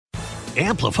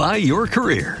Amplify your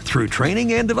career through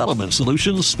training and development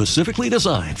solutions specifically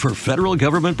designed for federal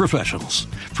government professionals.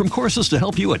 From courses to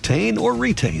help you attain or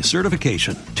retain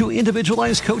certification, to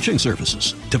individualized coaching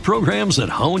services, to programs that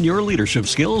hone your leadership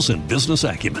skills and business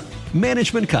acumen,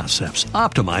 Management Concepts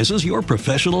optimizes your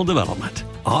professional development.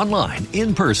 Online,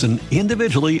 in person,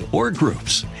 individually, or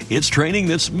groups, it's training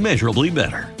that's measurably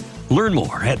better. Learn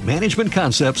more at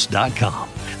managementconcepts.com.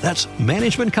 That's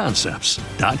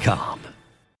managementconcepts.com.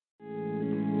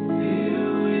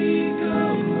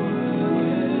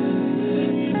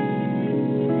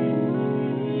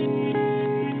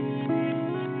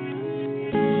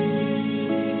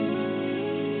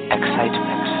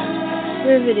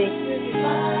 Riveting,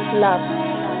 love,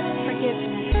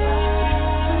 forgiveness,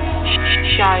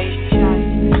 shy,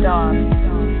 dawn,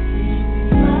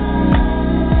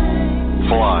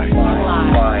 fly,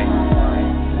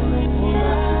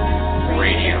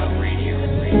 radio.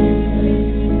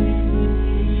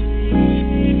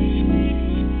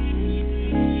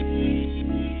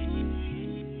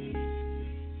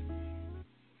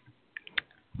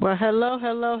 Well,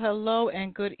 hello,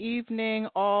 and good evening,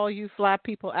 all you fly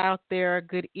people out there.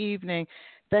 Good evening.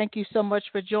 Thank you so much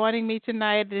for joining me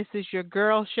tonight. This is your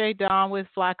girl, Shay Dawn, with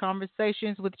Fly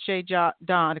Conversations with Shay Dawn.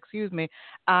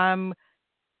 I'm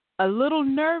a little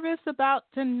nervous about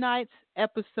tonight's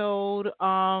episode,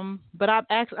 but I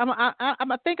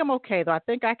think I'm okay though. I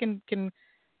think I can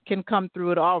come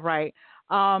through it all right.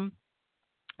 So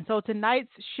tonight's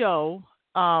show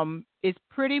is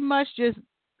pretty much just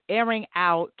airing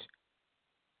out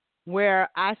where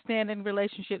I stand in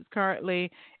relationships currently.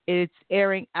 It's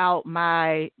airing out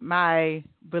my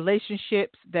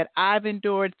relationships that I've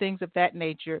endured, things of that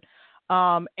nature,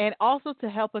 and also to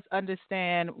help us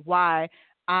understand why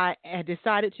I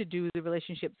decided to do the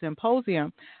Relationship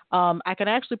Symposium. I can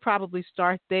actually probably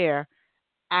start there.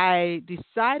 I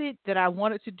decided that I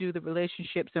wanted to do the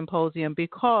Relationship Symposium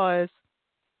because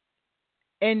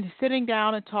and sitting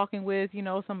down and talking with,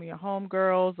 some of your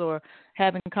homegirls or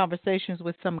having conversations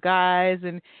with some guys,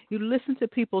 and you listen to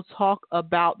people talk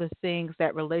about the things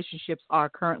that relationships are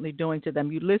currently doing to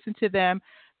them. You listen to them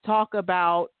talk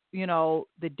about,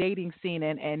 the dating scene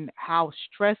and how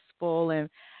stressful and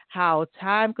how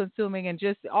time consuming and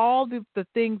just all the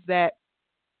things that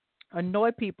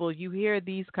annoy people. You hear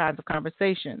these kinds of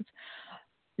conversations.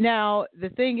 Now, the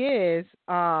thing is,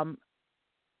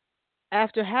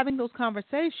 after having those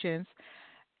conversations,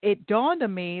 it dawned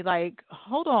on me, like,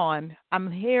 hold on,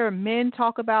 I'm hearing men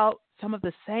talk about some of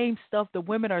the same stuff the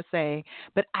women are saying,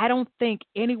 but I don't think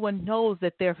anyone knows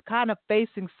that they're kind of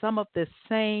facing some of the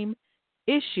same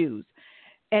issues.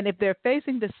 And if they're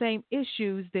facing the same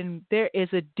issues, then there is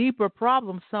a deeper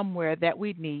problem somewhere that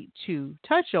we need to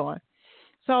touch on.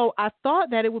 So I thought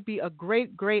that it would be a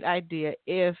great, great idea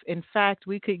if, in fact,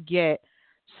 we could get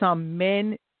some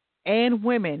men and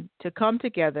women to come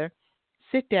together,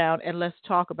 sit down, and let's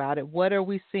talk about it. What are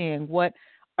we seeing? What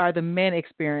are the men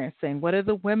experiencing? What are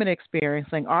the women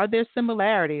experiencing? Are there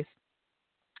similarities?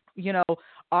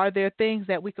 Are there things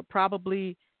that we could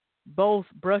probably both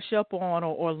brush up on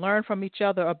or learn from each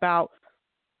other about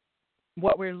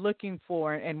what we're looking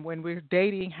for and when we're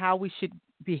dating, how we should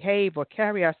behave or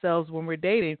carry ourselves when we're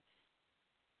dating?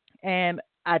 And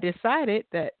I decided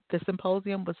that the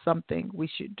symposium was something we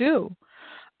should do.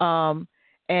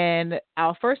 And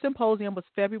our first symposium was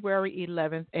February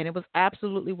 11th, and it was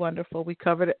absolutely wonderful. We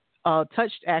covered it,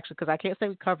 touched actually, because I can't say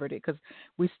we covered it because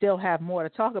we still have more to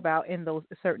talk about in those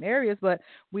certain areas, but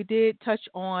we did touch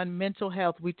on mental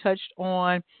health. We touched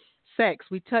on sex.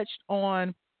 We touched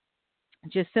on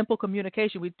just simple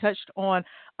communication. We touched on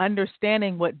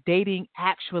understanding what dating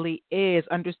actually is,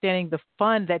 understanding the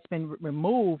fun that's been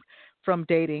removed from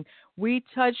dating. We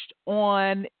touched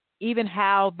on even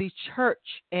how the church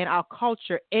and our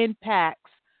culture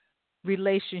impacts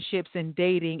relationships and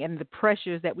dating and the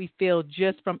pressures that we feel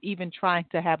just from even trying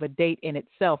to have a date in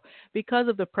itself because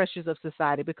of the pressures of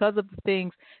society, because of the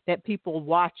things that people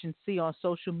watch and see on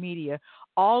social media.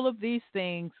 All of these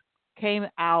things came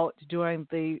out during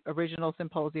the original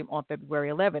symposium on February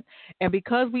 11th. And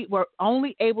because we were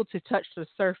only able to touch the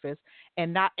surface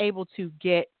and not able to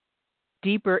get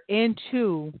deeper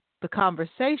into the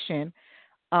conversation,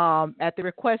 at the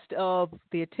request of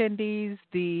the attendees,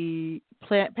 the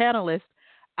panelists,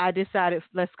 I decided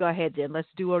let's go ahead then. Let's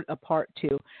do a part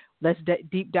two. Let's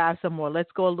deep dive some more. Let's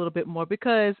go a little bit more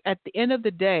because at the end of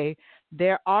the day,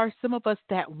 there are some of us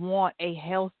that want a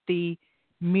healthy,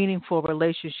 meaningful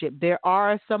relationship. There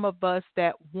are some of us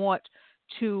that want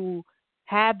to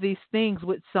have these things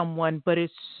with someone, but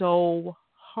it's so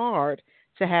hard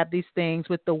to have these things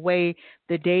with the way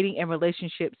the dating and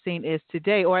relationship scene is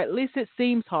today, or at least it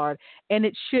seems hard, and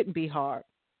it shouldn't be hard.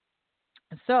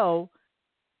 So,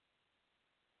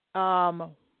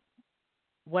 um,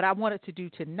 what I wanted to do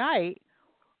tonight,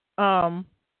 um,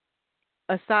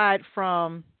 aside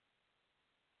from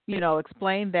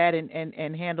explain that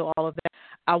and handle all of that,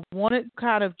 I wanted to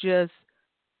kind of just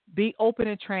be open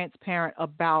and transparent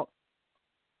about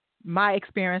my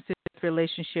experiences with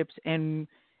relationships and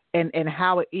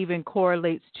how it even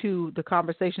correlates to the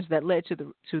conversations that led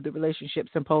to the relationship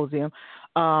symposium,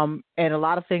 and a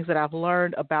lot of things that I've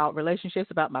learned about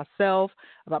relationships, about myself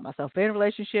in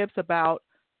relationships, about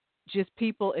just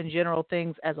people in general,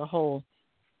 things as a whole.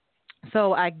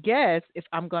 So I guess if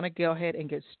I'm going to go ahead and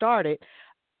get started,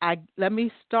 let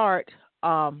me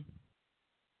um,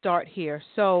 start here.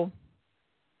 So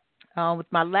with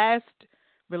my last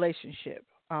relationship,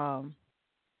 and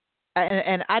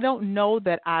I don't know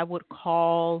that I would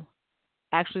call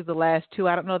actually the last two.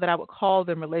 I don't know that I would call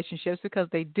them relationships because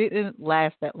they didn't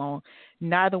last that long.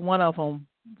 Neither one of them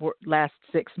last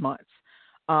 6 months.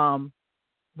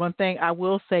 One thing I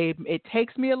will say, it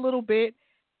takes me a little bit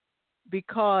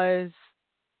because,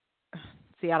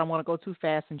 see, I don't want to go too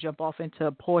fast and jump off into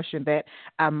a portion that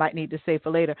I might need to say for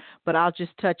later, but I'll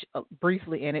just touch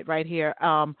briefly in it right here.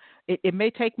 It may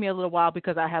take me a little while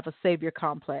because I have a savior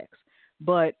complex,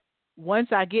 but once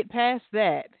I get past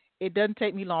that, it doesn't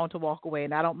take me long to walk away,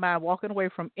 and I don't mind walking away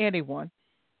from anyone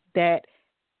that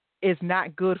is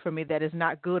not good for me, that is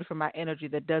not good for my energy,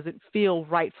 that doesn't feel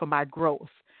right for my growth.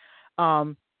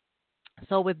 Um,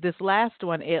 so with this last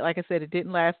one, like I said, it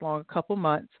didn't last long, a couple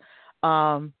months.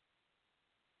 Um,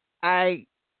 I,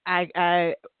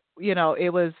 I,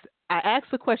 it was. I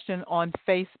asked a question on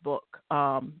Facebook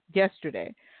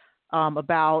yesterday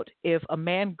about if a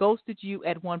man ghosted you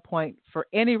at one point for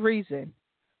any reason,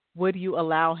 would you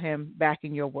allow him back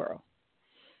in your world?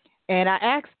 And I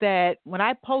ask that when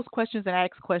I post questions and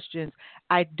ask questions,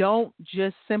 I don't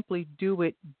just simply do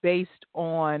it based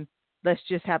on let's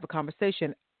just have a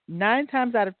conversation. 9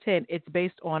 times out of 10, it's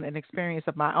based on an experience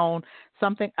of my own,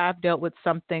 something I've dealt with,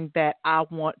 something that I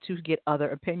want to get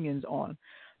other opinions on.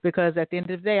 Because at the end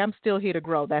of the day, I'm still here to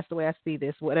grow. That's the way I see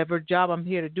this. Whatever job I'm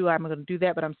here to do, I'm going to do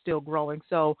that, but I'm still growing.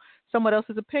 So someone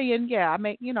else's opinion, yeah, I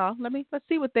may, let's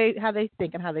see how they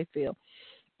think and how they feel.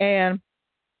 And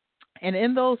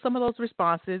in some of those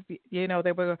responses,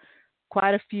 there were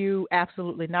quite a few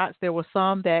absolutely nots. There were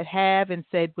some that have and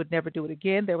said would never do it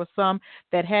again. There were some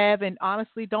that have and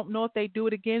honestly don't know if they do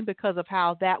it again because of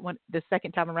how that one, the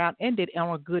second time around, ended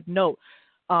on a good note.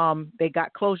 They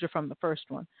got closure from the first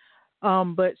one.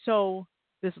 But so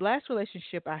this last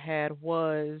relationship I had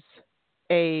was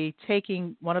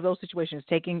taking one of those situations,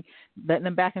 letting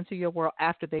them back into your world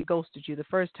after they ghosted you the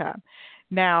first time.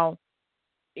 Now,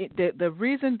 the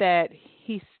reason that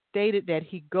he stated that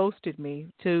he ghosted me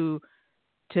to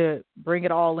bring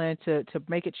it all in to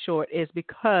make it short is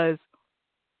because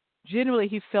generally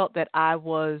he felt that I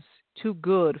was too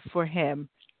good for him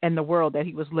and the world that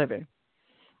he was living.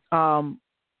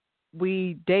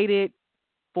 We dated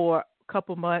for a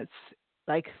couple months,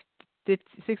 like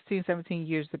 16, 17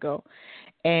 years ago.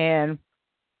 And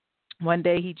one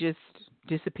day he just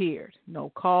disappeared. No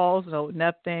calls, no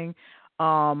nothing.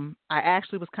 I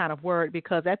actually was kind of worried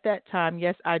because at that time,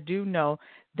 yes, I do know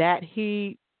that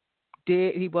he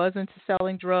was into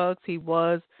selling drugs. He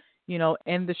was, in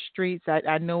the streets.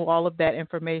 I knew all of that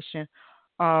information.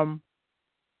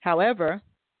 However,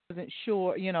 I wasn't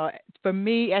sure, for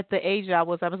me at the age I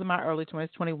was in my early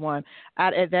 20s, 21.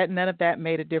 None of that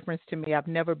made a difference to me. I've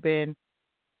never been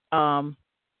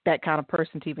that kind of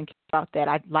person to even care about that.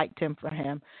 I liked him for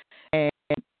him. And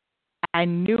I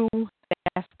knew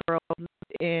that girl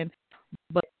lived in,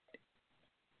 but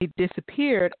he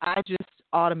disappeared. I just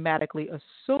automatically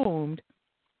assumed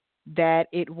that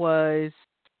it was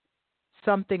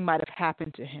something might have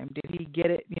happened to him. Did he get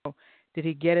it? Did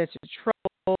he get into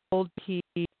trouble? Did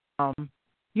he,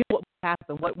 what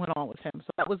happened? What went on with him? So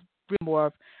that was really more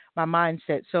of my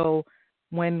mindset. So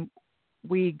when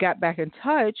we got back in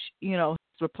touch, his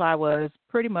reply was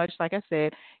pretty much like I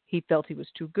said. He felt he was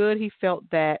too good. He felt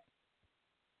that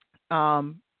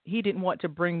he didn't want to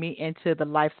bring me into the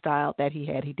lifestyle that he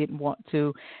had. He didn't want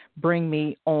to bring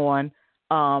me on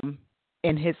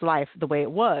in his life the way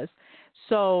it was.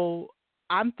 So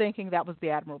I'm thinking that was the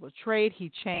admirable trade.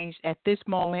 He changed at this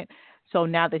moment. So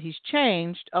now that he's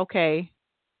changed, okay,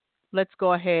 let's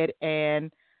go ahead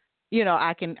and,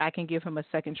 I can give him a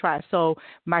second try. So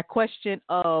my question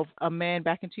of a man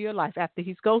back into your life after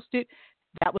he's ghosted,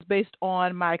 that was based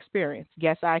on my experience.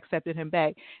 Yes, I accepted him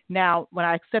back. Now, when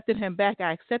I accepted him back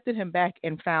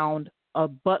and found a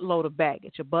buttload of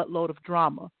baggage, a buttload of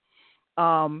drama.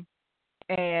 Um,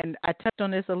 and I touched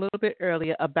on this a little bit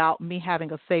earlier about me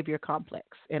having a savior complex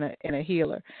and a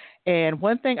healer. And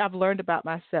one thing I've learned about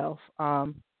myself,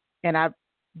 and I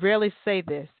rarely say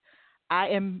this, I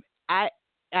am I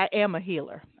I am a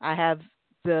healer. I have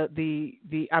the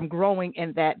I'm growing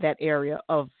in that area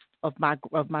of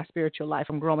my spiritual life.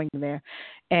 I'm growing there,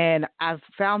 and I've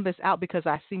found this out because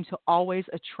I seem to always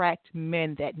attract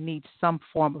men that need some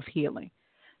form of healing,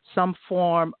 some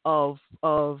form of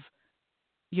of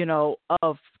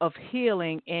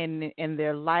healing in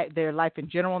their life in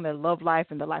general, in their love life,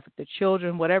 in the life of their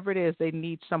children, whatever it is, they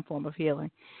need some form of healing.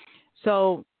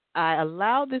 So I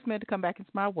allowed this man to come back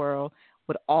into my world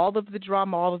with all of the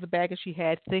drama, all of the baggage he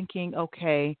had, thinking,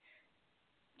 okay,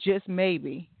 just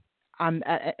maybe. And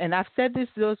I've said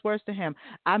those words to him.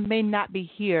 I may not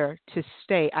be here to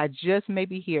stay. I just may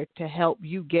be here to help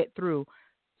you get through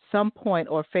some point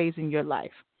or phase in your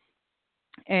life.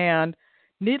 And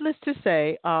needless to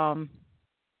say, I'm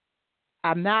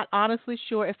not honestly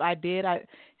sure if I did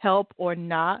help or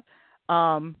not.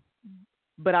 Um,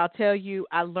 but I'll tell you,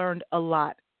 I learned a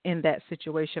lot in that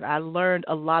situation. I learned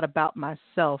a lot about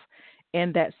myself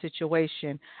in that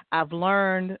situation. I've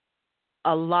learned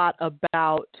a lot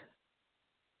about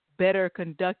better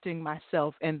conducting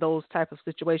myself in those type of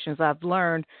situations. I've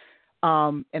learned,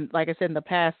 and like I said, in the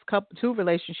past two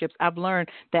relationships, I've learned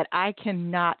that I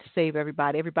cannot save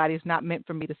everybody. Everybody is not meant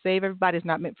for me to save. Everybody is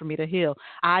not meant for me to heal.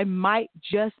 I might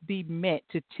just be meant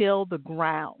to till the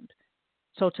ground.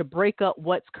 So to break up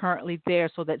what's currently there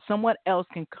so that someone else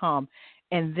can come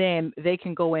and then they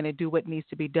can go in and do what needs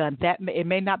to be done. It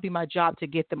may not be my job to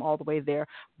get them all the way there,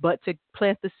 but to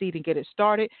plant the seed and get it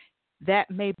started,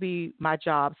 that may be my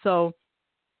job. So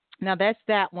now that's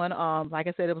that one. Like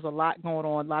I said, there was a lot going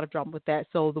on, a lot of drama with that.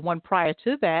 So the one prior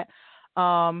to that,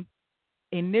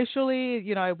 initially,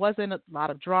 it wasn't a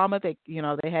lot of drama. They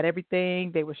had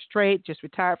everything. They were straight, just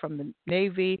retired from the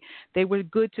Navy. They were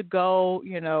good to go,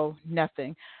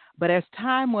 nothing. But as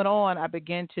time went on, I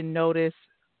began to notice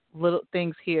little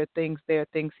things here, things there,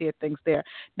 things here, things there.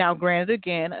 Now, granted,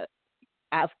 again,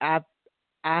 I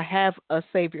have a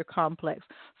savior complex.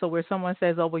 So where someone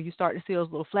says, oh, well, you start to see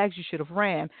those little flags, you should have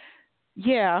ran.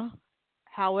 Yeah.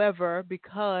 However,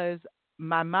 because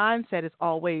my mindset is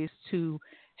always to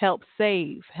help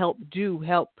save, help do,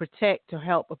 help protect, or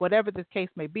help, whatever the case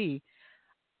may be,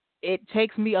 it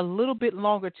takes me a little bit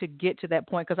longer to get to that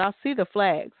point because I'll see the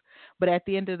flags. But at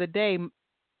the end of the day,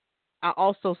 I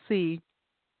also see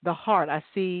the heart. I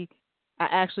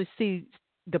actually see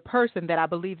the person that I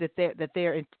believe that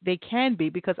they can be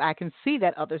because I can see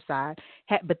that other side,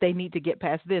 but they need to get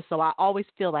past this. So I always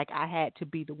feel like I had to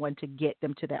be the one to get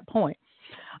them to that point.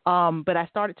 But I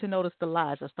started to notice the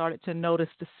lies. I started to notice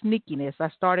the sneakiness. I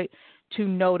started to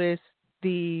notice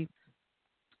even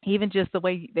just the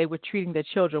way they were treating their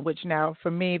children, which now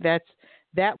for me, that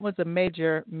was a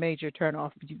major, major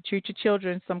turnoff. If you treat your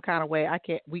children some kind of way,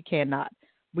 we cannot.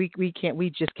 We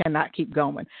just cannot keep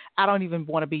going. I don't even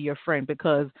want to be your friend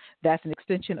because that's an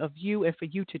extension of you. And for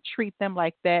you to treat them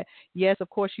like that, yes, of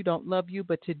course you don't love you,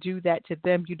 but to do that to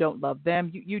them, you don't love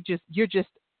them. You're just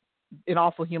an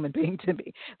awful human being to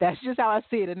me. That's just how I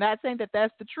see it. And not saying that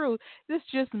that's the truth. This is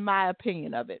just my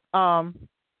opinion of it.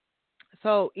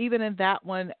 So even in that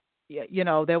one,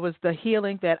 there was the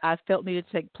healing that I felt needed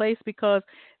to take place because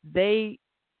they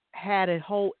had a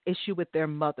whole issue with their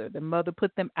mother. The mother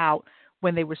put them out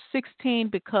when they were 16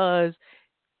 because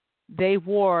they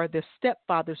wore their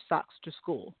stepfather's socks to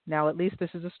school. Now, at least this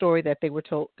is a story that they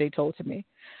told to me.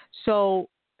 So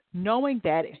knowing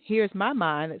that, here's my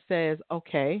mind that says,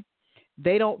 okay,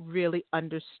 they don't really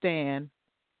understand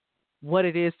what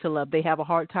it is to love. They have a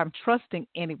hard time trusting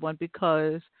anyone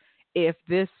because if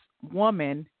this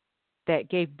woman that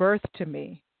gave birth to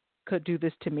me could do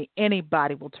this to me,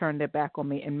 anybody will turn their back on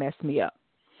me and mess me up.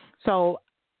 So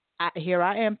here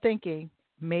I am thinking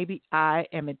maybe I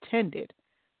am intended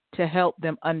to help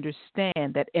them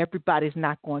understand that everybody's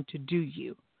not going to do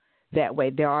you that way.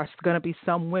 There are going to be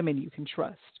some women you can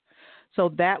trust.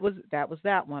 So that was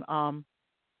that one.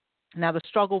 Now the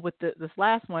struggle with this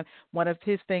last one of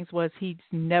his things was he's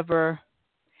never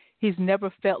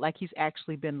felt like he's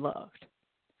actually been loved.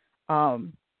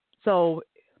 So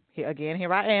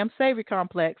here I am, savior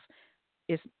complex.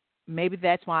 Maybe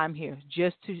that's why I'm here,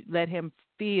 just to let him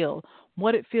feel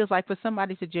what it feels like for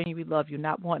somebody to genuinely love you,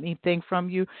 not want anything from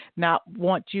you, not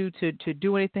want you to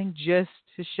do anything, just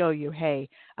to show you, hey,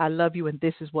 I love you, and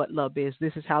this is what love is.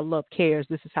 This is how love cares.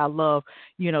 This is how love,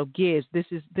 gives. This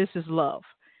is love.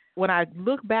 When I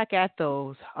look back at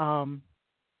those, and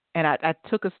I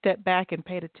took a step back and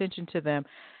paid attention to them,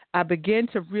 I began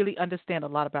to really understand a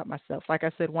lot about myself. Like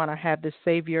I said, one, I have this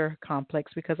savior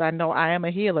complex because I know I am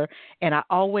a healer, and I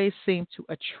always seem to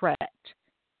attract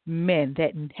men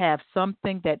that have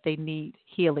something that they need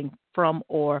healing from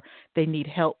or they need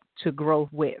help to grow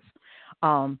with.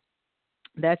 Um,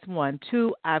 that's one.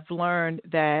 Two, I've learned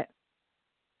that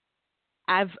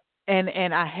I've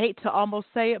and I hate to almost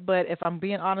say it, but if I'm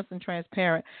being honest and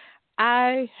transparent,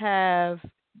 I have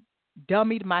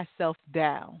dummied myself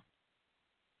down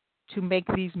to make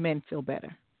these men feel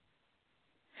better.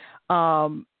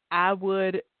 I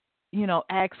would,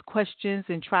 ask questions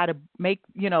and try to make,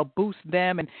 boost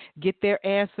them and get their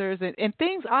answers and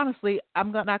things. Honestly,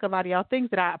 I'm not gonna lie to y'all. Things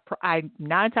that I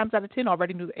 9 times out of 10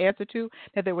 already knew the answer to.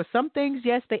 That there were some things,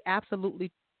 yes, they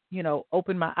absolutely,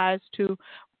 opened my eyes to,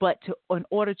 but in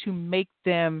order to make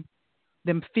them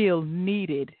feel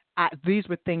needed, these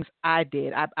were things I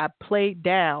did. I played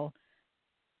down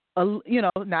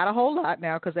not a whole lot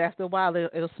now because after a while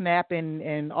it'll snap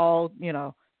and all,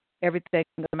 everything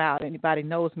come out. Anybody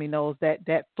knows me knows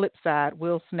that flip side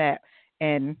will snap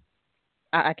and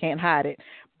I can't hide it.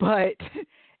 But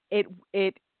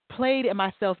it played in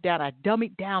myself down. I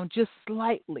dummied down just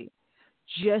slightly,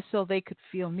 just so they could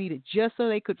feel needed, just so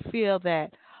they could feel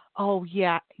that, oh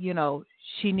yeah,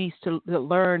 she needs to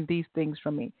learn these things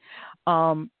from me.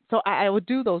 So I would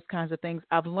do those kinds of things.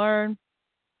 I've learned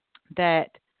that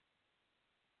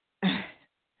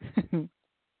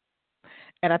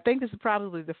and I think this is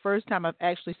probably the first time I've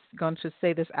actually going to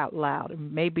say this out loud,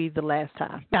 and maybe the last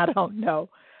time. I don't know.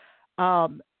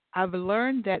 I've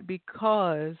learned that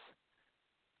because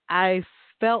I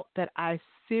felt that I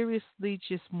seriously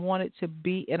just wanted to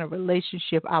be in a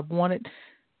relationship. I wanted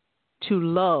to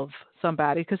love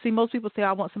somebody. Because, see, most people say,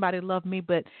 I want somebody to love me.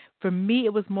 But for me,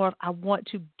 it was more of, I want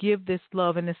to give this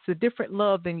love. And it's a different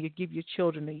love than you give your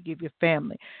children or you give your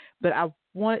family. But I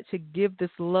wanted to give this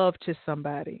love to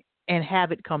somebody and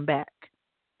have it come back.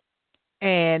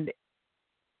 And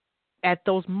at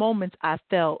those moments, I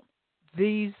felt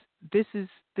this is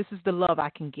the love I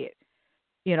can get.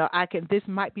 This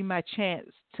might be my chance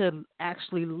to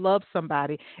actually love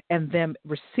somebody and them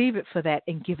receive it for that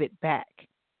and give it back.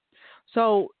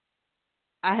 So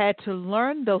I had to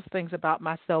learn those things about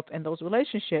myself and those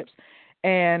relationships.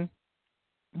 And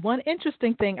one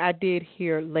interesting thing I did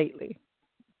here lately,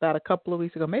 about a couple of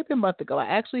weeks ago, maybe a month ago, I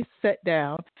actually sat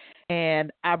down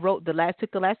and I took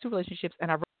the last two relationships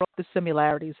and I wrote the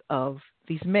similarities of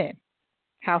these men.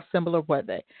 How similar were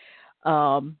they?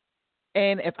 And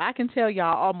if I can tell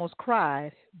y'all, I almost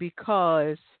cried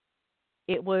because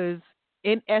it was,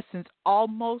 in essence,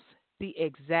 almost the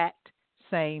exact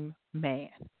same man.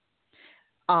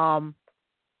 Um,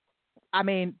 I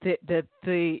mean,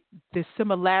 the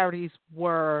similarities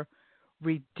were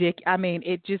ridiculous. I mean,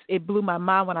 it blew my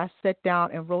mind when I sat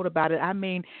down and wrote about it. I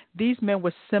mean, these men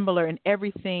were similar in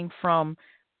everything from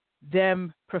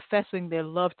them professing their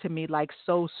love to me like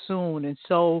so soon and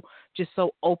so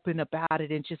open about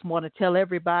it and just want to tell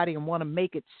everybody and want to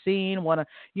make it seen, want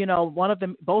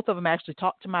to, both of them actually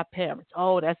talked to my parents.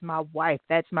 Oh, that's my wife.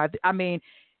 I mean,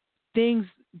 things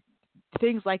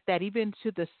like that, even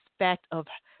to the fact of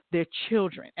their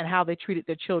children and how they treated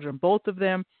their children. Both of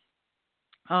them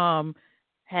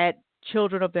had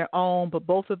children of their own, but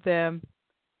both of them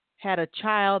had a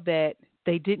child that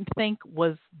they didn't think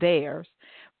was theirs.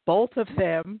 Both of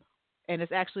them, and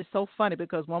it's actually so funny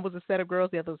because one was a set of girls,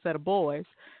 the other was a set of boys,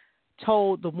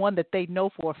 told the one that they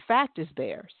know for a fact is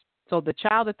theirs. So the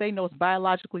child that they know is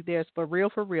biologically theirs for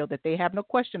real, that they have no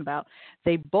question about,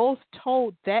 they both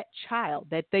told that child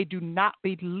that they do not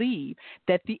believe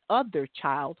that the other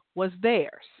child was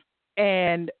theirs.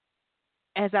 And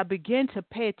as I began to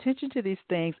pay attention to these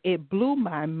things, it blew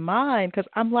my mind because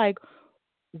I'm like,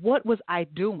 what was I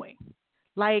doing?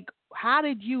 Like, how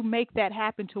did you make that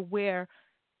happen to where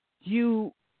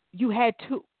you had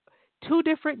two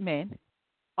different men,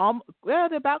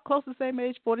 they're about close to the same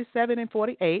age, 47 and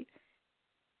 48,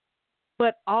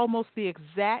 but almost the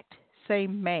exact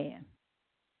same man,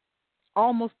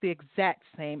 almost the exact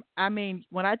same. I mean,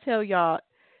 when I tell y'all,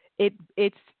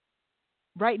 it's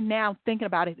right now thinking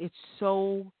about it, it's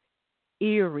so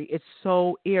eerie. It's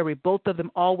so eerie. Both of them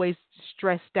always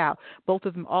stressed out. Both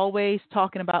of them always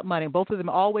talking about money. Both of them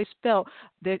always felt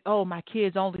that, oh, my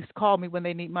kids only call me when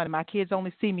they need money. My kids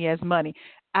only see me as money.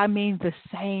 I mean, the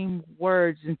same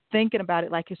words, and thinking about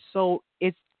it like it's so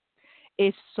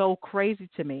crazy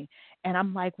to me. And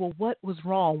I'm like, well, what was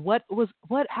wrong?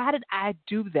 How did I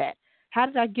do that? How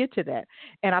did I get to that?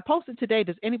 And I posted today,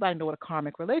 does anybody know what a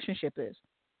karmic relationship is?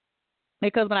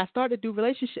 Because when I started to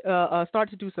do started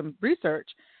to do some research,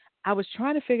 I was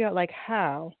trying to figure out like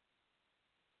how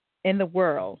in the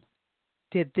world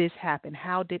did this happen?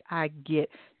 How did I get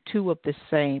two of the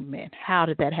same men? How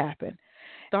did that happen?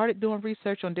 Started doing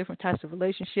research on different types of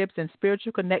relationships and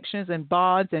spiritual connections and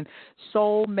bonds and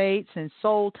soul mates and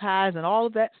soul ties and all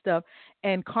of that stuff.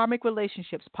 And karmic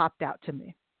relationships popped out to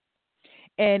me.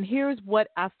 And here's what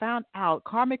I found out.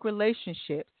 Karmic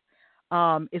relationships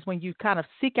is when you kind of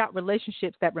seek out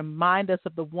relationships that remind us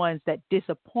of the ones that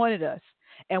disappointed us,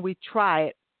 and we try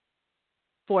it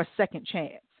for a second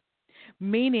chance.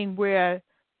 Meaning where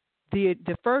the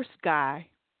first guy,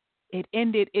 it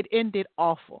ended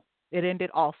awful. It ended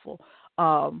awful.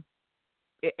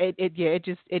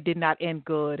 It did not end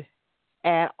good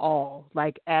at all,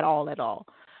 like at all.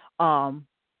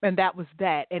 And that was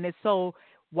that. And it's so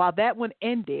while that one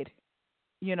ended,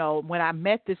 when I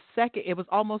met this second, it was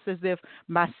almost as if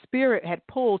my spirit had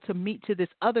pulled to meet to this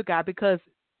other guy, because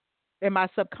in my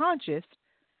subconscious,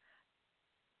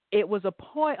 it was a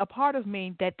part of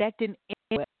me that didn't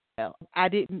end well. I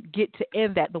didn't get to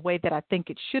end that the way that I think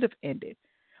it should have ended.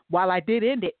 While I did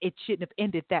end it, it shouldn't have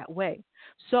ended that way.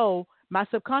 So my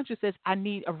subconscious says I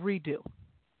need a redo.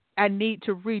 I need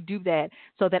to redo that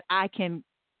so that I can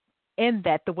end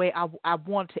that the way I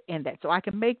want to end that. So I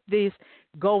can make this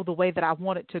go the way that I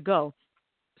want it to go.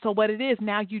 So what it is,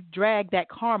 now you drag that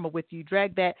karma with you,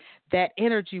 drag that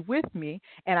energy with me,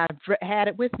 and I've had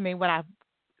it with me when I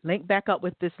linked back up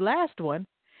with this last one.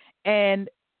 And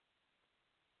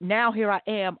now here I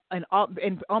am, and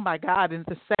oh my God, in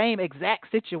the same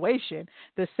exact situation,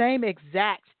 the same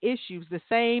exact issues, the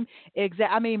same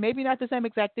exact. I mean, maybe not the same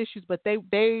exact issues, but they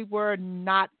were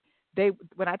not.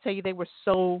 When I tell you, they were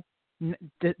so.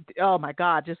 Oh my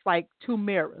God, just like two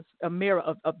mirrors, a mirror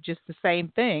of just the same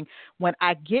thing. When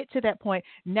I get to that point,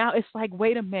 now it's like,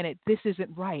 wait a minute, this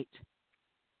isn't right.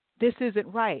 This isn't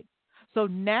right. So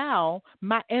now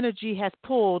my energy has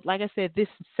pulled, like I said, this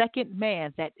second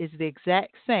man that is the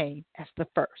exact same as the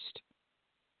first.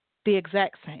 The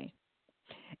exact same.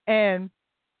 And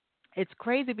it's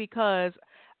crazy because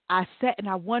I sat and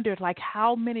I wondered, like,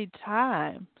 how many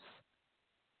times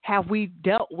have we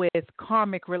dealt with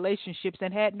karmic relationships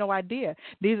and had no idea?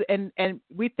 These and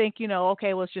we think,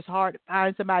 okay, well, it's just hard to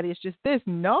find somebody. It's just this.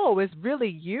 No, it's really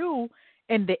you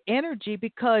and the energy,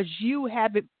 because you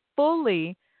haven't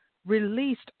fully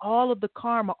released all of the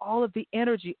karma, all of the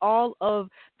energy, all of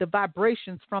the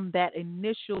vibrations from that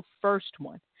initial first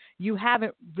one. You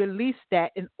haven't released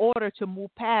that in order to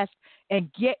move past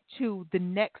and get to the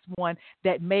next one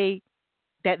that may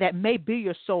be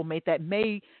your soulmate, that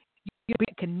may be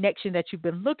a connection that you've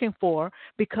been looking for,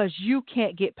 because you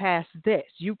can't get past this.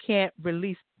 You can't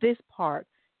release this part.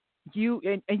 You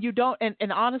don't,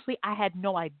 and honestly, I had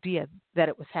no idea that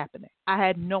it was happening. I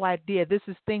had no idea. This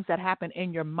is things that happen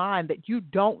in your mind that you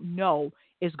don't know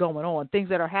is going on. Things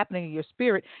that are happening in your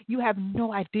spirit, you have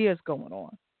no idea is going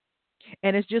on.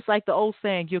 And it's just like the old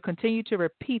saying, you'll continue to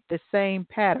repeat the same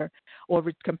pattern, or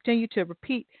continue to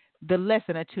repeat the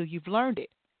lesson until you've learned it.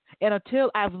 And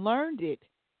until I've learned it,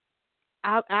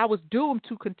 I was doomed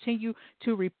to continue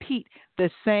to repeat the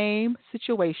same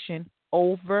situation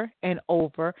over and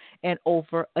over and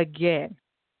over again,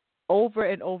 over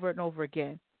and over and over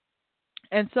again.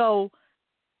 And so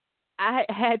I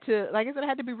had to, like I said, I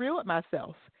had to be real with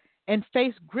myself and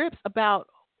face grips about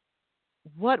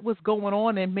what was going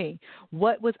on in me.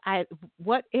 What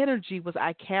energy was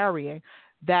I carrying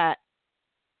that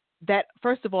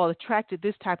first of all attracted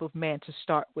this type of man to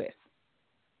start with?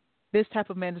 This type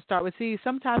of man to start with. See,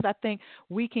 sometimes I think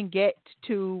we can get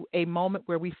to a moment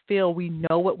where we feel we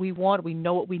know what we want, we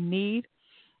know what we need,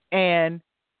 and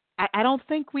I don't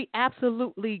think we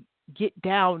absolutely get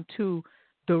down to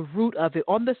the root of it.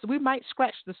 On this, we might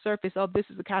scratch the surface. Oh, this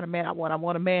is the kind of man I want. I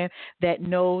want a man that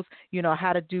knows,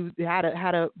 how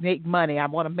to make money. I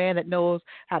want a man that knows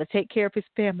how to take care of his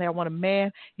family. I want a man,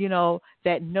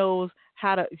 that knows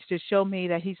how to show me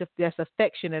that that's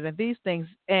affectionate and these things.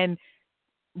 And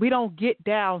we don't get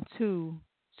down to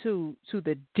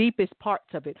the deepest parts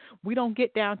of it. We don't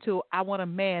get down to, I want a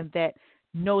man that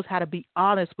knows how to be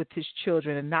honest with his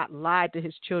children and not lie to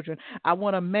his children. I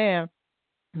want a man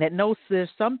that knows there's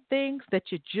some things that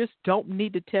you just don't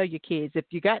need to tell your kids. If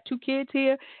you got two kids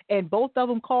here and both of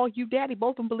them call you daddy,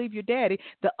 both of them believe you're daddy,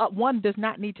 the one does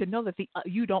not need to know that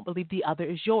you don't believe the other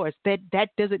is yours. That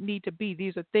doesn't need to be.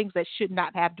 These are things that should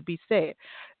not have to be said.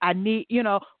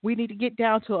 We need to get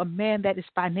down to a man that is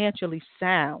financially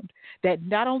sound, that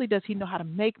not only does he know how to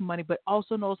make money, but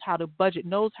also knows how to budget,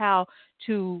 knows how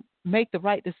to make the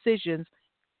right decisions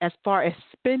as far as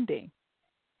spending.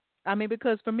 I mean,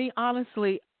 because for me,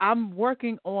 honestly, I'm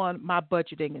working on my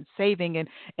budgeting and saving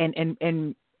and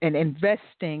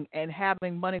investing and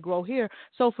having money grow here.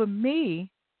 So for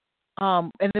me,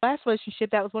 In the last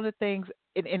relationship, that was one of the things,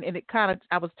 and it kind of,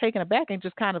 I was taken aback and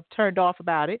just kind of turned off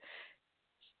about it.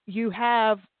 You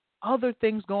have other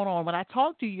things going on. When I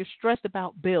talk to you, you're stressed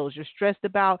about bills. You're stressed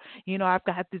about, I've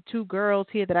got the two girls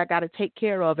here that I got to take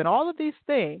care of, and all of these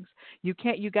things. You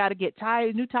got to get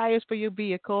tires, new tires for your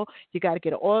vehicle. You got to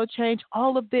get an oil change.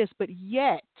 All of this, but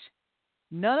yet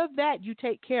none of that you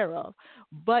take care of.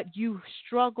 But you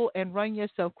struggle and run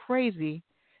yourself crazy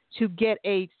to get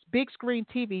a big screen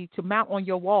TV to mount on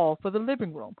your wall for the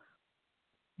living room.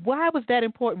 Why was that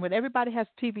important when everybody has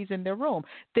TVs in their room?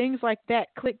 Things like that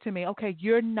click to me. Okay,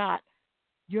 you're not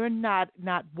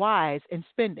wise in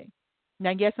spending.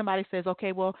 Now, yes, somebody says,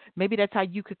 okay, well, maybe that's how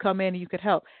you could come in and you could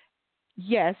help.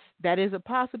 Yes, that is a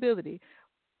possibility.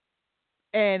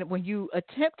 And when you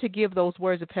attempt to give those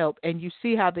words of help and you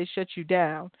see how they shut you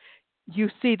down, you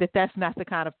see that that's not the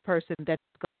kind of person that's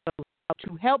going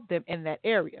to help them in that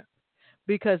area,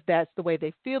 because that's the way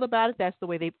they feel about it. That's the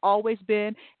way they've always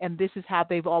been. And this is how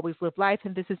they've always lived life.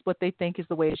 And this is what they think is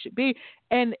the way it should be.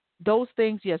 And those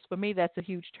things, yes, for me, that's a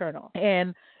huge turn on.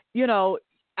 And,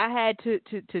 I had to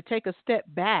take a step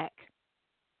back,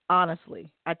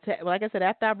 honestly. Like I said,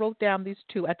 after I wrote down these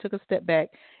two, I took a step back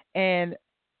and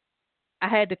I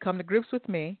had to come to grips with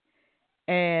me,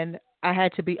 and I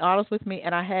had to be honest with me,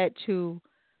 and I had to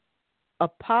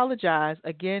apologize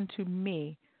again to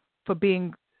me for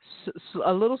being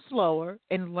a little slower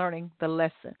in learning the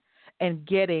lesson and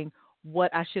getting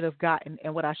what I should have gotten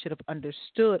and what I should have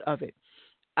understood of it.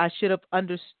 I should have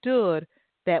understood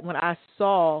that when I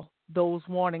saw those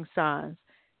warning signs,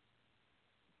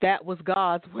 that was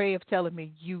God's way of telling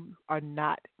me you are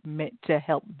not meant to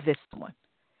help this one.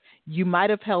 You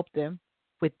might have helped them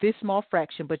with this small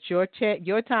fraction, but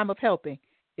your time of helping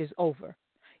is over.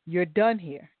 You're done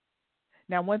here.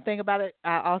 Now, one thing about it,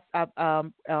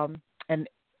 and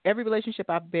every relationship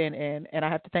I've been in, and I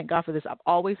have to thank God for this, I've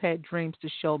always had dreams to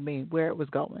show me where it was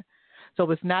going. So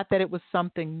it's not that it was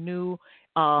something new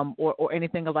or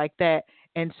anything like that.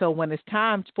 And so when it's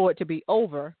time for it to be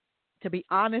over, to be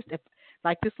honest, if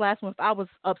like this last one, if I was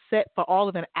upset for all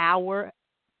of an hour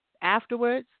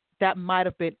afterwards, that might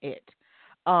have been it.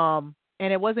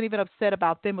 And it wasn't even upset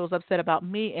about them. It was upset about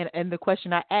me and the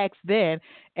question I asked then.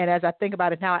 And as I think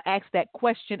about it now, I asked that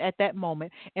question at that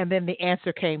moment, and then the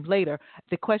answer came later.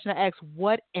 The question I asked,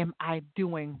 what am I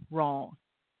doing wrong?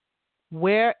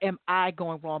 Where am I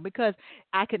going wrong? Because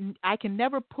I can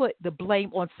never put the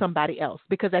blame on somebody else,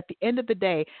 because at the end of the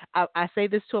day, I say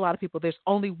this to a lot of people, there's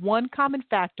only one common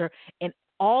factor in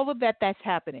all of that's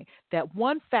happening. That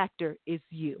one factor is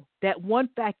you. That one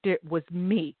factor was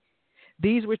me.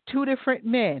 These were two different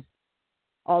men,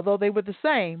 although they were the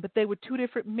same, but they were two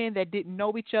different men that didn't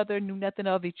know each other, knew nothing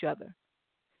of each other.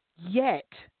 Yet,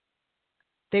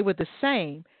 they were the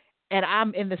same, and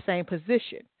I'm in the same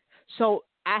position. So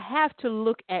I have to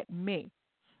look at me.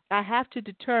 I have to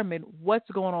determine what's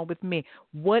going on with me.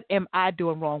 What am I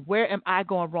doing wrong? Where am I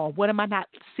going wrong? What am I not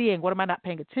seeing? What am I not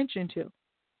paying attention to?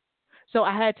 So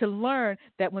I had to learn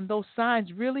that when those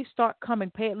signs really start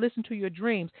coming, listen to your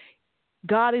dreams.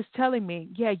 God is telling me,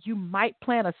 yeah, you might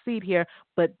plant a seed here,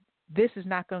 but this is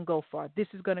not going to go far. This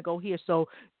is going to go here. So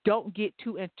don't get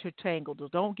too intertangled.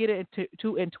 Don't get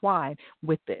too entwined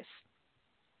with this.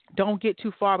 Don't get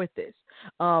too far with this.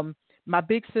 My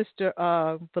big sister,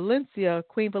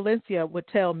 Queen Valencia, would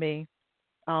tell me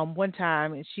one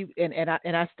time,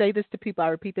 and I say this to people, I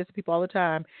repeat this to people all the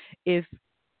time. If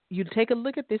you take a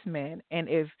look at this man, and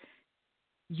if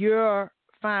you're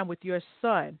fine with your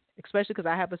son, especially because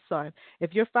I have a son,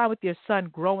 if you're fine with your son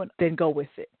growing, then go with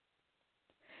it.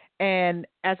 And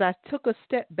as I took a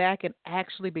step back and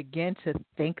actually began to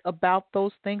think about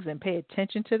those things and pay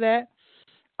attention to that,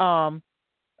 I'll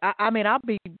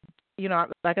be,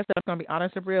 like I said, I'm going to be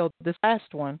honest and real. This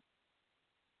last one,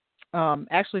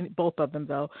 actually both of them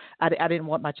though, I didn't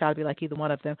want my child to be like either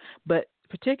one of them, but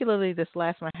particularly this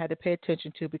last one I had to pay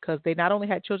attention to, because they not only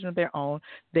had children of their own,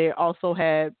 they also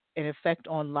had an effect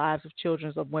on lives of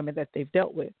children of women that they've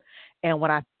dealt with. And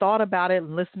when I thought about it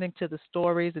and listening to the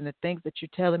stories and the things that you're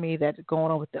telling me that's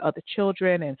going on with the other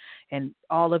children and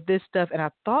all of this stuff, and I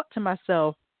thought to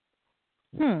myself,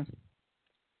 do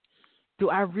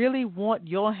I really want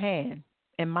your hand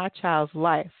in my child's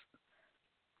life,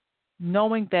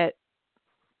 knowing that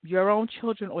your own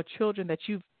children or children that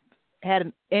you've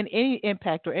had any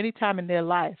impact or any time in their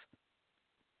life,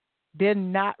 they're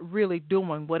not really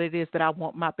doing what it is that I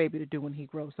want my baby to do when he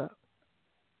grows up.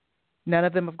 None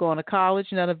of them have gone to college.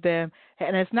 None of them,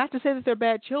 and it's not to say that they're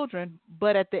bad children,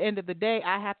 but at the end of the day,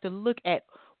 I have to look at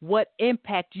what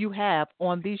impact you have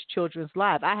on these children's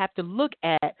lives. I have to look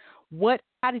at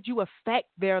how did you affect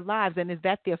their lives, and is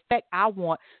that the effect I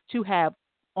want to have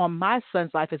on my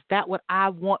son's life? Is that what I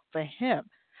want for him?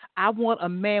 I want a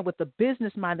man with a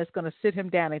business mind that's going to sit him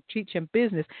down and teach him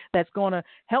business, that's going to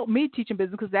help me teach him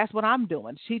business, because that's what I'm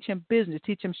doing. Teach him business,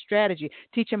 teach him strategy,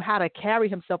 teach him how to carry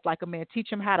himself like a man,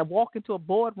 teach him how to walk into a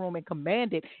boardroom and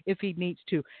command it if he needs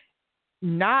to.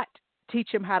 Not teach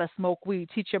him how to smoke weed,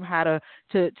 teach him how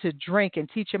to drink, and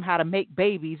teach him how to make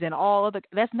babies and all other.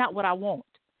 That's not what I want.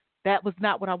 That was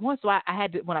not what I want. So I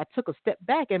had to, when I took a step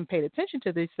back and paid attention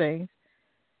to these things,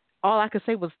 all I could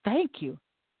say was thank you.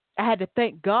 I had to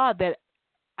thank God that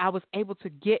I was able to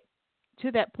get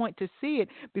to that point to see it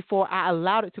before I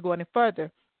allowed it to go any further.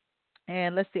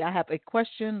 And let's see, I have a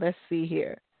question. Let's see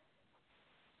here.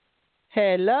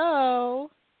 Hello.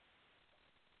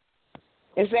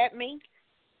 Is that me?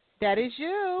 That is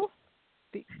you.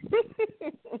 Hey.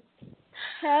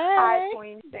 Hi,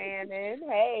 Queen Shannon.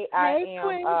 Hey,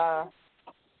 I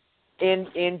am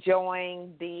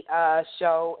enjoying the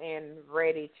show and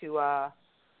ready to, at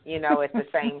the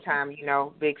same time,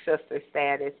 big sister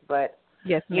status. But,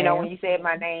 yes, ma'am. When you said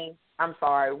my name, I'm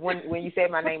sorry. When you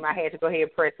said my name, I had to go ahead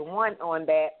and press 1 on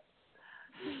that.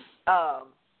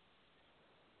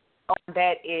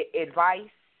 Advice,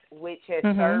 which has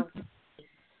served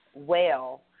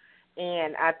well.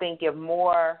 And I think if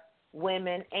more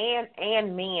women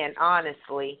and men,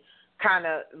 honestly, kind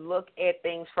of look at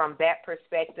things from that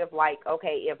perspective, like,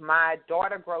 okay, if my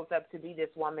daughter grows up to be this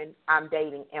woman I'm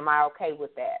dating, am I okay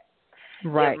with that?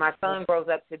 Right. If my son grows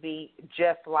up to be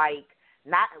just like,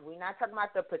 we're not talking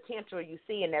about the potential you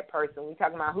see in that person. We're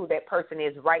talking about who that person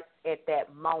is right at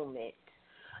that moment.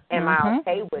 Am I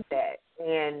okay with that?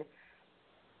 And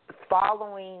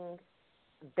following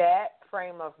that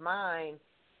frame of mind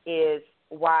is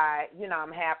why,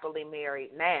 I'm happily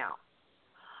married now.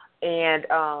 And,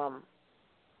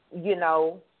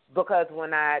 because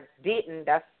when I didn't,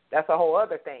 that's a whole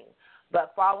other thing.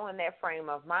 But following that frame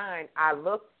of mind, I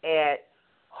looked at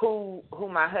who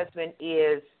my husband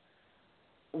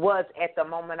was at the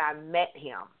moment I met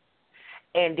him.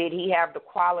 And did he have the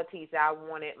qualities I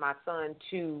wanted my son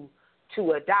to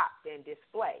adopt and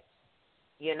display,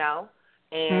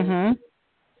 And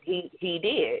he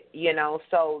did,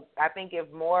 So I think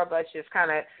if more of us just kind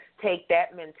of take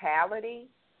that mentality,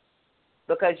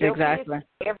 because your kids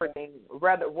see everything,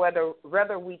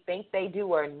 whether we think they do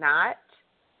or not,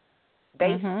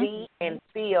 they see and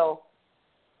feel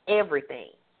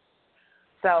everything.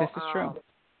 So this is true.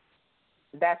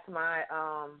 That's my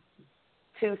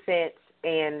 2 cents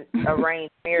in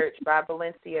Arranged Marriage by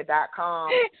Valencia.com.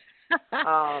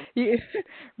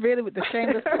 Really, with the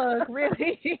shameless plug,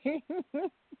 really.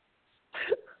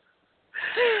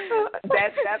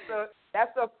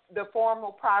 That's the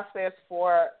formal process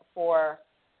for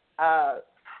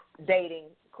dating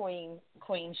Queen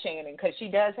Shannon, because she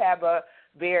does have a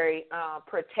very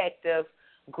protective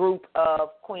group of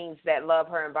queens that love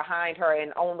her and behind her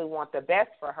and only want the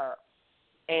best for her.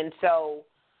 And so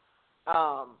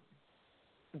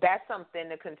that's something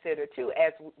to consider too,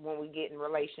 as when we get in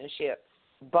relationships,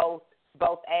 both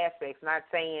aspects. Not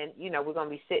saying, we're going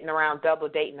to be sitting around double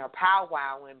dating or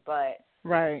powwowing, but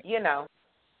right.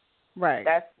 Right.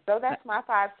 That's my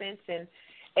 5 cents,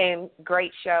 and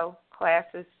great show.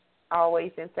 Classes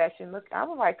always in session. Look, I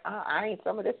was like,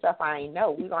 some of this stuff I ain't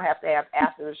know. We're going to have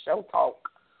after the show talk.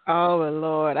 Oh,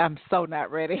 Lord, I'm so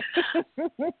not ready.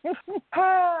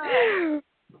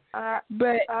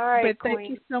 But thank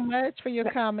you so much for your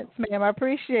comments, ma'am. I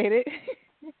appreciate it.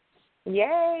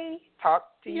 Yay. Talk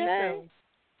to you soon.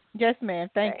 Yes, ma'am.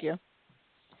 Thank you.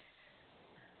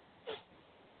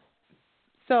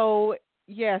 So,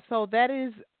 that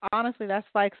is, honestly, that's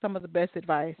like some of the best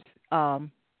advice.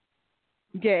 And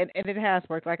it has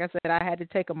worked. Like I said, I had to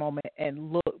take a moment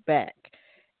and look back.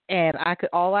 And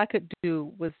all I could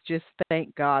do was just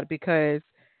thank God, because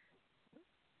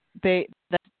they're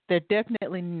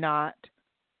definitely not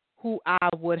who I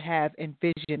would have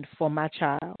envisioned for my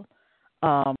child.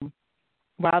 While,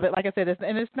 like I said,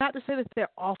 it's not to say that they're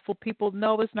awful people.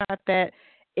 No, it's not that.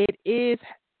 It is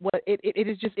what it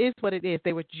is. Just is what it is.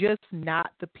 They were just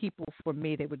not the people for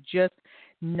me. They were just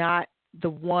not the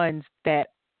ones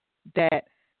that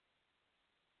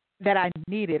I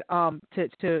needed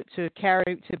to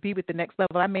carry, to be with the next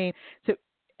level. I mean,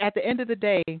 at the end of the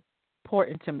day,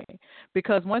 important to me,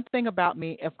 because one thing about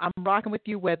me, if I'm rocking with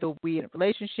you, whether we in a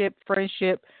relationship,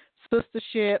 friendship,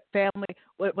 sistership, family,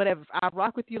 whatever, if I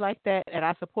rock with you like that and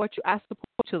I support you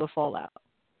to the fallout.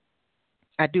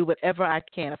 I do whatever I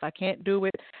can. If I can't do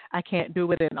it, I can't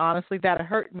do it. And honestly, that'll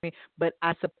hurt me, but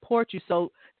I support you.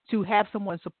 So to have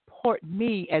someone support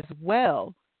me as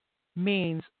well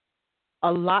means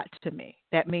a lot to me.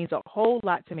 That means a whole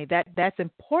lot to me. That's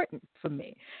important for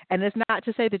me. And it's not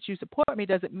to say that you support me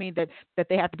doesn't mean that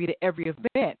they have to be to every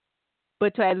event,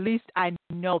 but to at least I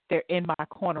know they're in my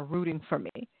corner rooting for me.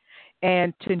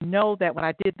 And to know that when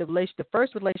I did the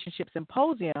first relationship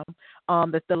symposium,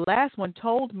 that the last one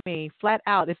told me flat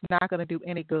out it's not going to do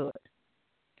any good.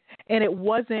 And it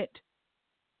wasn't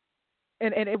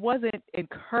and it wasn't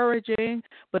encouraging,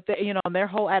 but their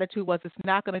whole attitude was it's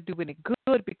not going to do any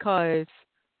good because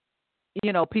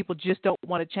people just don't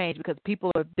want to change because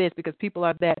people are this, because people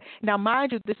are that. Now,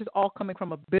 mind you, this is all coming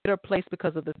from a bitter place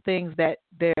because of the things that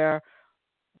their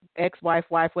ex-wife,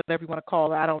 wife, whatever you want to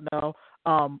call her, I don't know,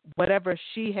 whatever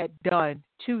she had done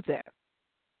to them.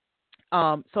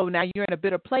 So now you're in a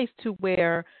bitter place to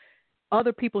where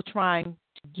other people trying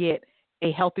to get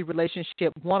a healthy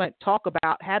relationship want to talk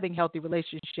about having healthy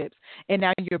relationships, and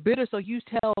now you're bitter, so you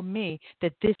tell me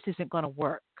that this isn't going to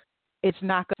work. It's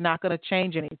not going to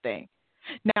change anything.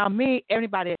 Now,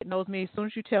 everybody that knows me, as soon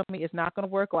as you tell me it's not going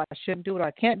to work or I shouldn't do it or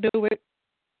I can't do it,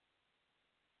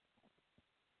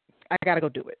 I got to go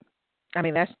do it. I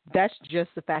mean, that's just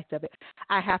the fact of it.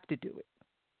 I have to do it.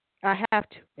 I have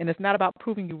to. And it's not about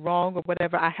proving you wrong or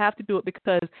whatever. I have to do it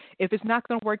because if it's not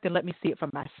going to work, then let me see it for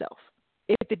myself.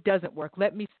 If it doesn't work,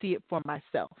 let me see it for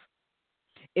myself.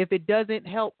 If it doesn't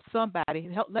help somebody,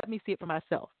 let me see it for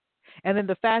myself. And then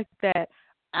the fact that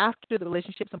after the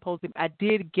relationship symposium, I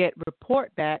did get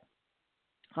report back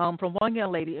from one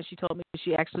young lady, and she told me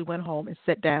she actually went home and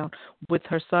sat down with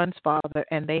her son's father,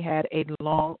 and they had a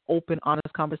long, open,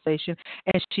 honest conversation.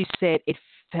 And she said it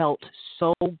felt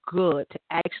so good to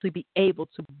actually be able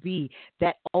to be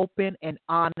that open and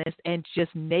honest and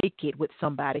just naked with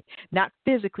somebody, not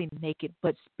physically naked,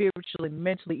 but spiritually,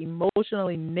 mentally,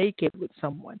 emotionally naked with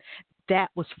someone. That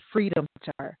was freedom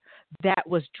to her. That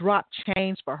was drop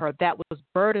chains for her. That was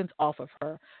burdens off of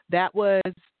her. That was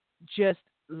just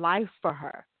life for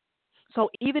her. So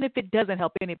even if it doesn't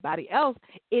help anybody else,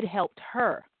 it helped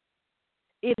her.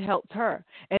 It helped her.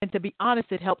 And to be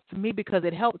honest, it helps me because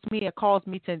it helps me. It caused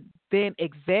me to then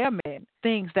examine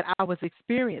things that I was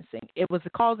experiencing. It was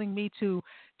causing me to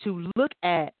look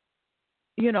at,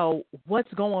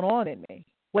 what's going on in me,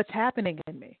 what's happening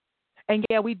in me. And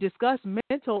yeah, we discussed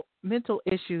mental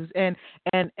issues, and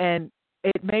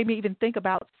it made me even think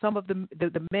about some of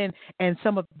the men and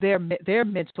some of their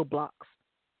mental blocks.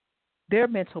 Their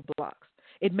mental blocks.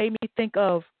 It made me think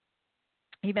of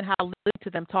even how little to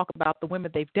them talk about the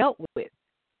women they've dealt with.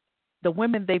 The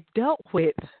women they've dealt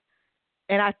with.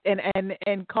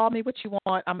 And call me what you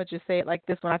want. I'm gonna just say it like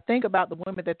this. When I think about the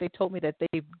women that they told me that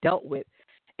they've dealt with,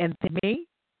 and to me,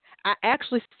 I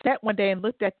actually sat one day and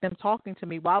looked at them talking to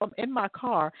me while I'm in my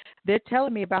car. They're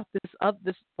telling me about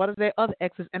this one of their other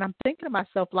exes, and I'm thinking to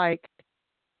myself like,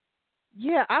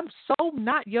 yeah, I'm so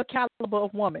not your caliber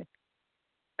of woman.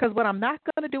 Because what I'm not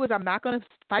going to do is I'm not going to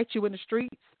fight you in the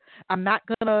streets. I'm not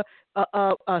going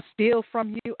to steal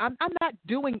from you. I'm not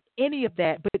doing any of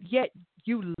that. But yet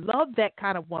you love that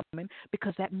kind of woman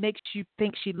because that makes you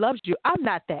think she loves you. I'm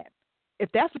not that.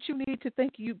 If that's what you need to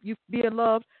think you being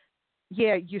loved,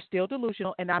 yeah, you're still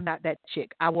delusional, and I'm not that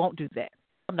chick. I won't do that.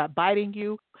 I'm not biting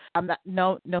you. I'm not.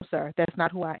 No, sir. That's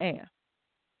not who I am.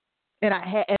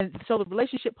 And so the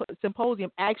relationship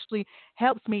symposium actually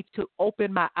helps me to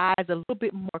open my eyes a little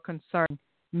bit more concerning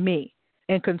me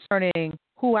and concerning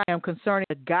who I am, concerning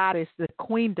the goddess, the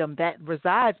queendom that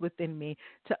resides within me,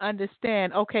 to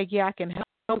understand, okay, yeah, I can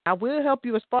help. I will help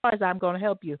you as far as I'm going to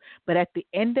help you. But at the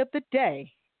end of the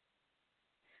day,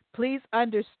 please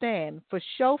understand for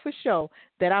sure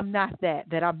that I'm not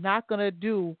that I'm not going to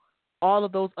do all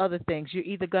of those other things. You're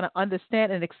either going to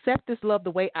understand and accept this love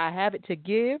the way I have it to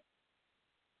give,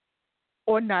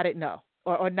 or not at no,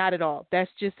 or not at all. That's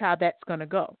just how that's going to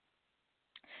go.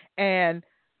 And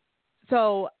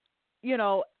so,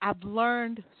 I've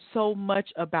learned so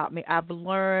much about me. I've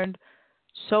learned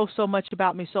so much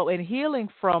about me. So in healing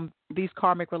from these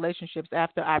karmic relationships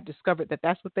after I've discovered that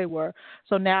that's what they were,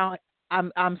 so now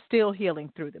I'm still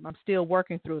healing through them. I'm still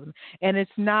working through them. And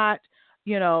it's not,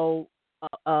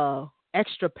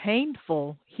 extra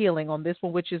painful healing on this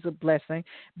one, which is a blessing,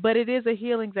 but it is a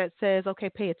healing that says, okay,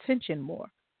 pay attention more,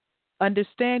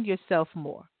 understand yourself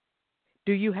more.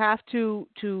 Do you have to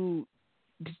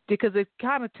because it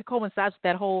kind of coincides with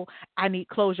that whole I need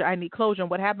closure. And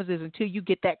what happens is until you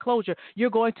get that closure, you're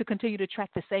going to continue to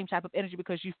attract the same type of energy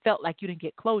because you felt like you didn't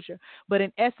get closure. But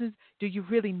in essence, do you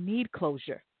really need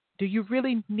closure? Do you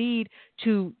really need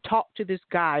to talk to this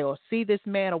guy or see this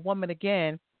man or woman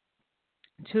again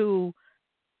to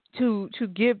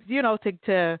give,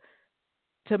 to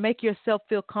to make yourself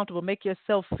feel comfortable, make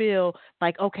yourself feel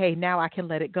like, okay, now I can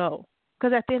let it go.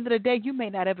 Because at the end of the day, you may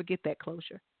not ever get that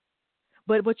closure.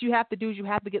 But what you have to do is you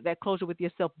have to get that closure with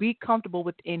yourself. Be comfortable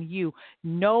within you.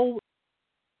 Know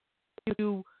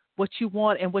what you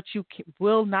want and what you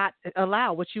will not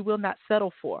allow, what you will not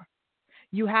settle for.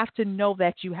 You have to know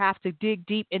that you have to dig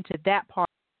deep into that part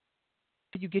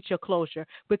you get your closure.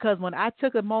 Because when I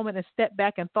took a moment and stepped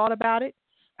back and thought about it,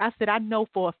 I said, I know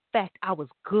for a fact I was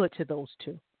good to those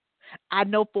two. I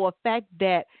know for a fact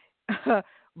that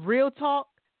real talk,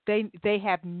 they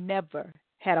have never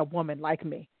had a woman like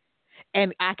me.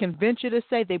 And I can venture to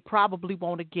say they probably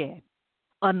won't again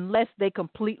unless they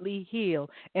completely heal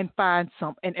and find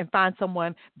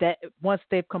someone that once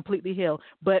they've completely healed.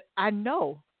 But I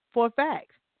know for a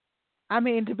fact. I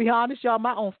mean, to be honest, y'all,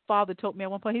 my own father told me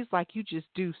at one point, he's like, you just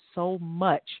do so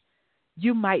much.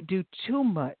 You might do too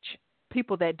much.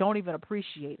 People that don't even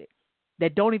appreciate it,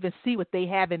 that don't even see what they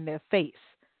have in their face,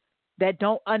 that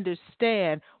don't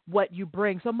understand what you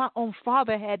bring. So my own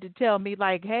father had to tell me,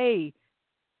 like, hey,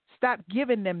 stop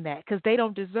giving them that because they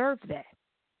don't deserve that.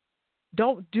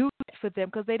 Don't do that for them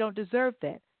because they don't deserve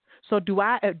that. So do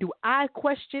I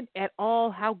question at all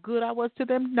how good I was to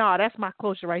them? No, that's my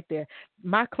closure right there.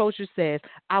 My closure says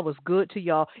I was good to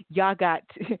y'all. Y'all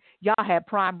had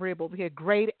prime rib over here,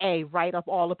 grade A, right up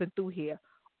all up and through here,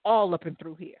 all up and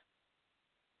through here.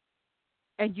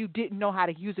 And you didn't know how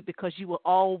to use it because you were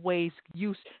always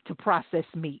used to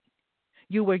processed meat.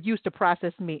 You were used to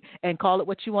processed meat and call it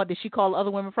what you want. Did she call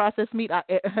other women processed meat?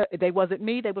 They wasn't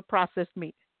me. They were processed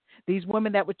meat. These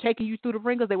women that were taking you through the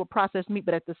ringers, they were processed meat.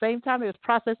 But at the same time, it was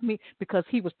processed meat because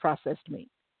he was processed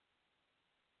meat.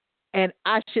 And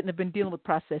I shouldn't have been dealing with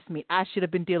processed meat. I should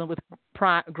have been dealing with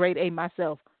prime, grade A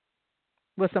myself,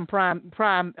 with some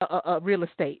prime real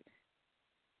estate.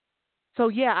 So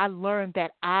yeah, I learned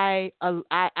that I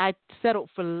settled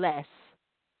for less,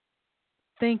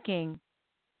 thinking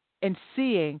and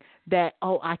seeing that,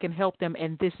 oh, I can help them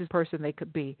and this is the person they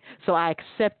could be. So I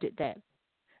accepted that.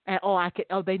 And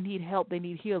they need help, they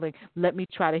need healing. Let me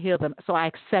try to heal them. So I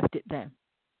accepted them.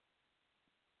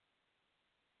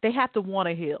 They have to want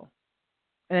to heal.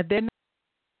 And if they're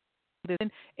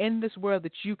not in this world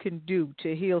that you can do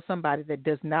to heal somebody that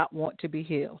does not want to be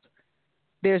healed,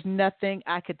 there's nothing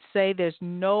I could say. There's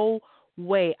no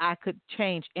way I could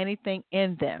change anything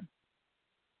in them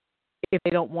if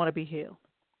they don't want to be healed.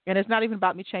 And it's not even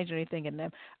about me changing anything in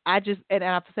them. And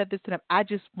I've said this to them, I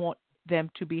just want them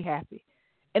to be happy.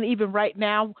 And even right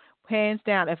now, hands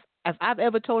down, if I've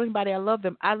ever told anybody I love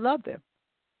them, I love them.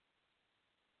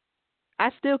 I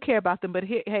still care about them, but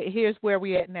here's where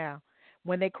we at now.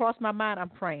 When they cross my mind, I'm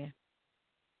praying.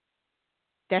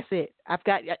 That's it. I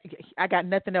got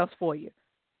nothing else for you.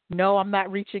 No, I'm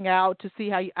not reaching out to see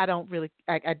how you. I don't really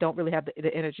have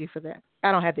the energy for that.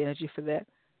 I don't have the energy for that.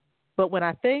 But when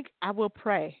I think, I will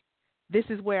pray. This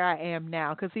is where I am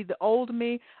now. Because see, the old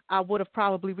me, I would have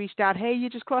probably reached out. Hey, you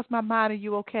just crossed my mind. Are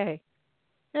you okay?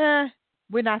 We're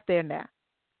not there now.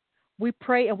 We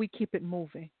pray and we keep it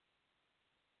moving.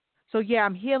 So yeah,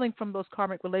 I'm healing from those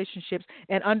karmic relationships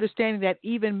and understanding that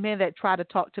even men that try to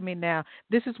talk to me now,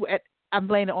 this is where I'm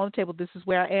laying it on the table. This is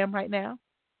where I am right now.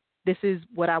 This is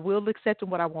what I will accept and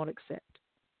what I won't accept.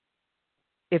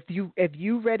 If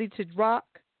you ready to rock,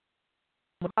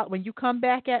 when you come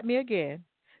back at me again,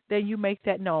 then you make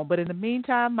that known. But in the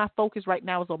meantime, my focus right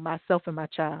now is on myself and my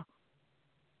child.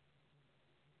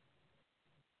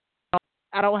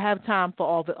 I don't have time for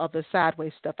all the other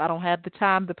sideways stuff. I don't have the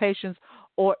time, the patience,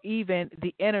 or even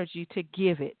the energy to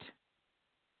give it.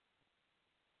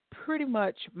 Pretty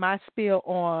much my spiel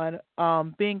on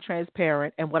being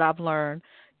transparent and what I've learned.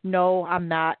 No, I'm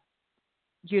not,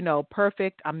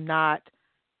 perfect. I'm not,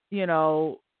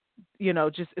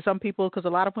 just some people, because a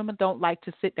lot of women don't like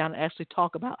to sit down and actually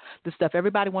talk about the stuff.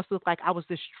 Everybody wants to look like I was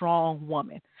this strong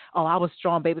woman. Oh, I was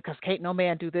strong, baby, because can't no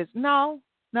man do this. No,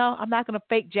 I'm not going to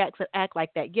fake jacks and act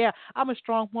like that. Yeah, I'm a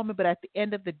strong woman, but at the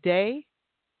end of the day,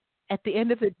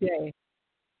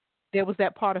 there was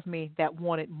that part of me that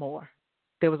wanted more.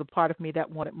 There was a part of me that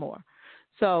wanted more.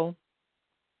 So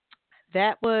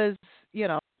that was,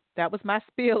 that was my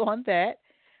spiel on that.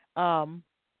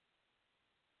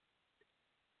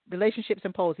 Relationship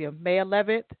Symposium, May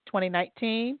 11th,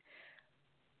 2019.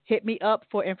 Hit me up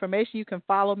for information. You can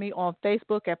follow me on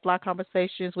Facebook at Fly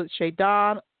Conversations with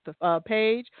Shadon, the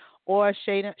page, or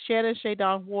Shannon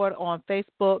Shadon Ward on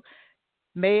Facebook.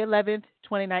 May 11th,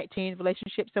 2019,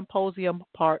 Relationship Symposium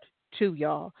Part 2,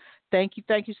 y'all. Thank you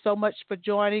so much for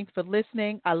joining, for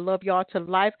listening. I love y'all to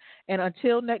life. And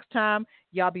until next time,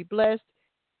 y'all be blessed.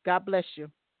 God bless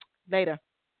you. Later.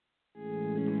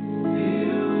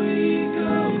 Here we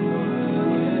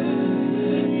go.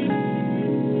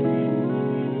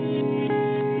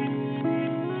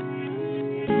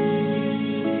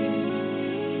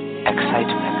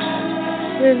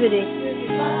 riveting,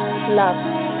 love,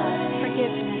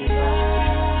 forgiveness,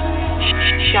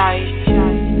 shy,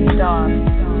 dark,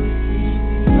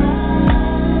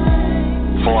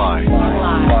 Fly.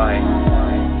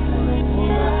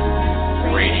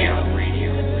 Radio.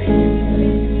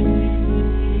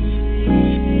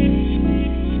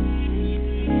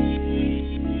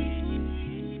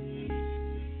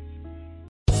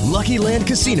 Lucky Land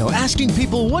Casino, asking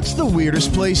people, what's the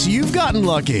weirdest place you've gotten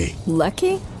lucky?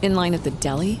 Lucky? In line at the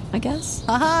deli, I guess?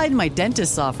 Aha, in my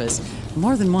dentist's office.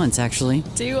 More than once, actually.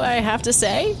 Do I have to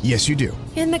say? Yes, you do.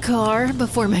 In the car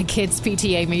before my kids'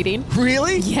 PTA meeting.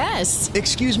 Really? Yes.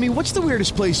 Excuse me, what's the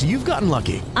weirdest place you've gotten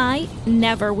lucky? I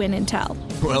never win and tell.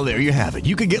 Well, there you have it.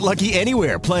 You can get lucky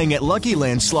anywhere, playing at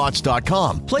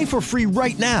LuckyLandSlots.com. Play for free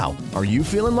right now. Are you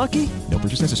feeling lucky? No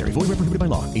purchase necessary. Void where prohibited by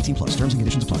law. 18 plus. Terms and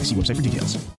conditions apply. See website for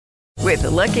details. With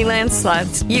the Lucky Land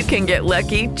Slots, you can get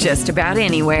lucky just about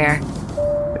anywhere.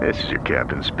 This is your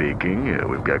captain speaking.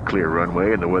 We've got clear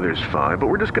runway and the weather's fine, but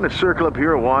we're just going to circle up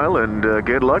here a while and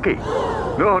get lucky.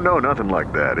 No, nothing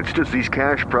like that. It's just these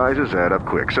cash prizes add up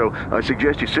quick. So I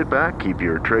suggest you sit back, keep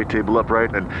your tray table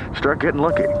upright, and start getting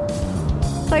lucky.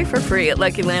 Play for free at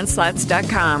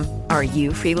LuckyLandSlots.com. Are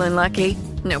you feeling lucky?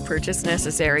 No purchase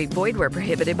necessary. Void where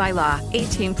prohibited by law.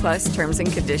 18 plus terms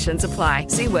and conditions apply.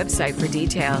 See website for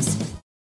details.